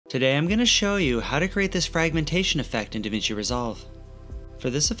Today I'm going to show you how to create this fragmentation effect in Davinci Resolve. For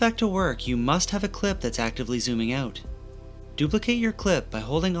this effect to work, you must have a clip that's actively zooming out. Duplicate your clip by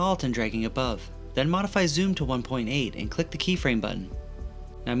holding Alt and dragging above, then modify zoom to 1.8 and click the keyframe button.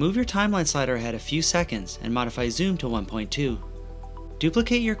 Now move your timeline slider ahead a few seconds and modify zoom to 1.2.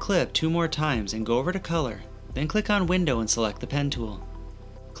 Duplicate your clip 2 more times and go over to color, then click on window and select the pen tool.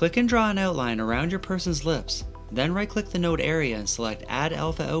 Click and draw an outline around your person's lips. Then right-click the node area and select Add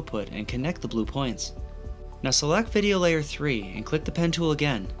Alpha Output and connect the blue points. Now select Video Layer 3 and click the pen tool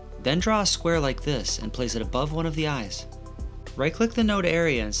again, then draw a square like this and place it above one of the eyes. Right-click the node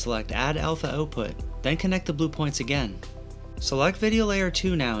area and select Add Alpha Output, then connect the blue points again. Select Video Layer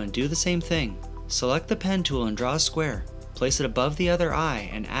 2 now and do the same thing. Select the pen tool and draw a square, place it above the other eye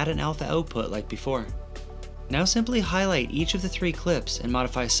and add an alpha output like before. Now simply highlight each of the 3 clips and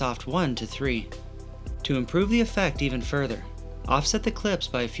modify Soft 1 to 3. To improve the effect even further, offset the clips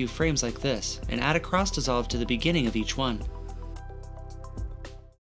by a few frames like this, and add a cross dissolve to the beginning of each one.